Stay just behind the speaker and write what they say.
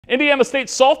Indiana State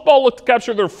softball looked to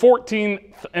capture their 14th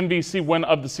MVC win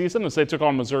of the season as they took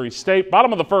on Missouri State.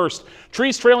 Bottom of the first,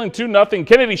 Trees trailing 2-0.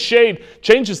 Kennedy Shade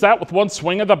changes that with one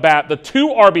swing of the bat. The 2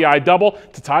 RBI double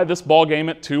to tie this ball game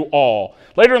at 2-all.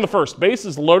 Later in the first,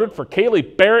 bases loaded for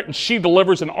Kaylee Barrett, and she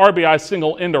delivers an RBI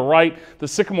single into right. The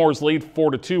Sycamores lead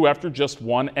 4-2 after just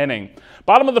 1 inning.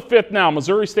 Bottom of the 5th now,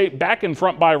 Missouri State back in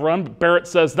front by a run, but Barrett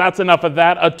says that's enough of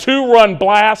that. A 2-run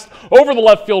blast over the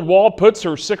left field wall puts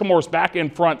her Sycamores back in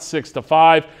front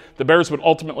 6-5. The Bears would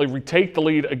ultimately retake the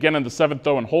lead again in the 7th,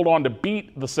 though, and hold on to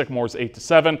beat the Sycamores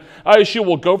 8-7. ISU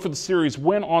will go for the series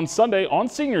win on Sunday on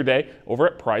Senior Day over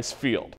at Price Field.